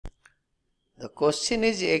The question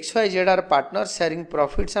is XYZ are partners sharing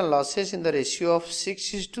profits and losses in the ratio of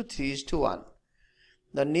 6:3:1.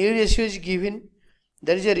 The new ratio is given.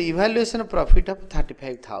 There is a revaluation of profit of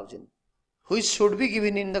 35,000, which should be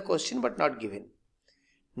given in the question but not given.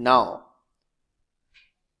 Now,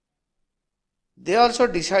 they also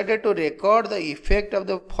decided to record the effect of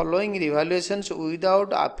the following revaluations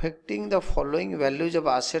without affecting the following values of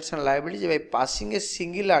assets and liabilities by passing a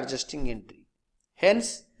single adjusting entry.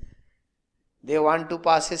 Hence, they want to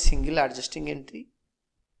pass a single adjusting entry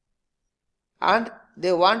and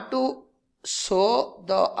they want to show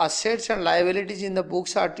the assets and liabilities in the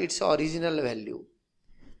books at its original value.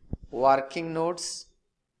 Working notes: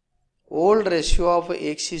 old ratio of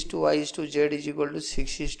X:Y:Z is equal to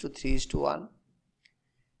 6:3:1.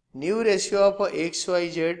 New ratio of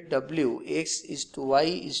XYZW,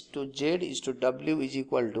 X:1:Y:Z:W is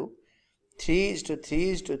equal to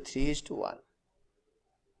 3:3:3:1.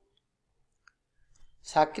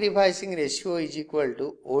 Sacrificing ratio is equal to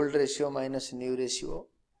old ratio minus new ratio.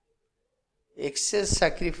 Excess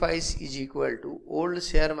sacrifice is equal to old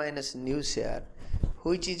share minus new share,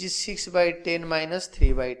 which is 6/10 minus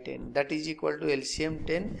 3/10. That is equal to LCM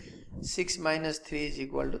 10. 6 minus 3 is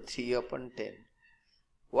equal to 3/10.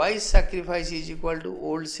 Y sacrifice is equal to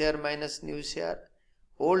old share minus new share.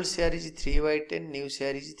 Old share is 3/10, new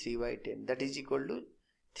share is 3/10. That is equal to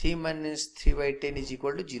 3 minus 3/10 is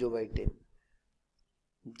equal to 0/10.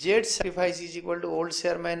 Z sacrifice is equal to old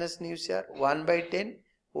share minus new share 1/10,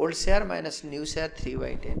 old share minus new share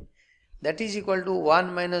 3/10. That is equal to 1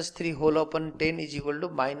 minus 3 whole upon 10 is equal to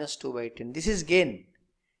minus 2/10. This is gain.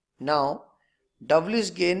 Now, W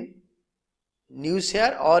is gain, new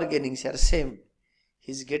share or gaining share, same.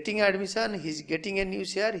 He is getting admission, he is getting a new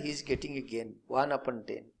share, he is getting a gain, 1 upon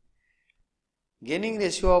 10. Gaining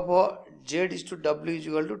ratio of Z is to W is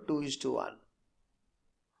equal to 2:1.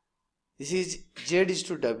 This is Z is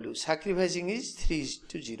to W. Sacrificing is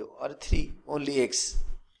 3:0 or 3, only X.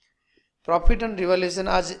 Profit and revaluation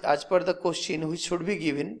as per the question, which should be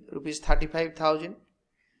given, rupees 35,000.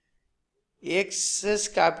 Excess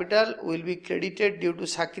capital will be credited due to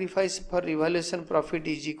sacrifice for revaluation profit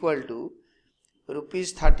is equal to rupees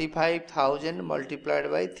 35,000 multiplied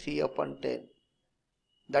by 3/10.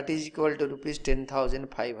 That is equal to rupees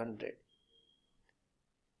 10,500.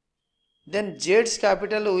 Then Z's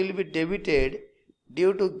capital will be debited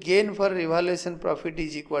due to gain for revaluation profit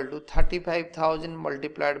is equal to 35,000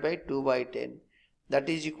 multiplied by 2/10. That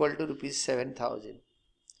is equal to rupees 7,000.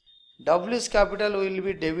 W's capital will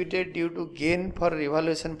be debited due to gain for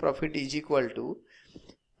revaluation profit is equal to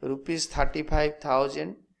rupees 35,000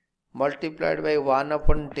 multiplied by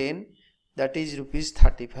 1/10. That is rupees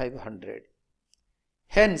 3,500.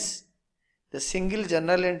 Hence, the single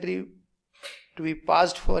journal entry to be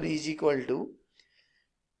passed for is equal to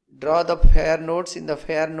draw the fair notes. In the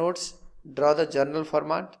fair notes, draw the journal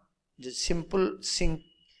format, just simple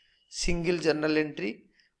single journal entry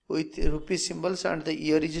with rupee symbols, and the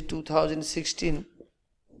year is 2016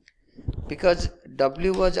 because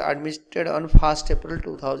W was admitted on 1st April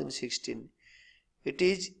 2016. It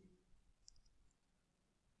is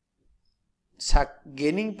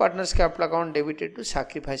gaining partners capital account debited to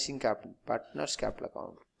sacrificing partners capital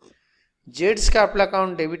account. Z's capital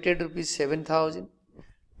account debited rupees 7,000.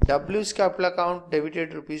 W's capital account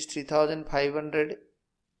debited rupees 3,500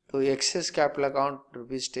 to excess capital account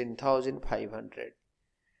rupees 10,500.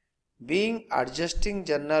 Being adjusting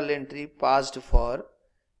journal entry passed for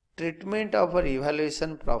treatment of a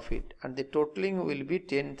revaluation profit, and the totaling will be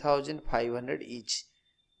 10,500 each,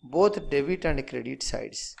 both debit and credit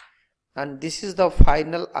sides. And this is the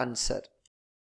final answer.